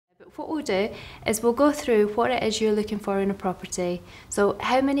what we'll do is we'll go through what it is you're looking for in a property. So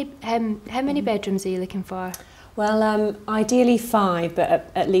how many bedrooms are you looking for? Well, ideally 5,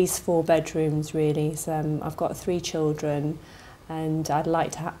 but at least 4 bedrooms really. So I've got 3 children, and I'd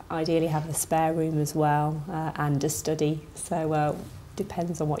like to ideally have a spare room as well, and a study. So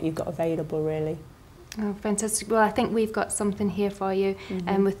depends on what you've got available really. Oh, fantastic. Well, I think we've got something here for you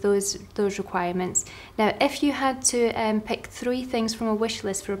with those requirements. Now, if you had to pick 3 things from a wish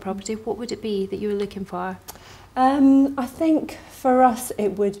list for a property, what would it be that you were looking for? I think for us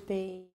it would be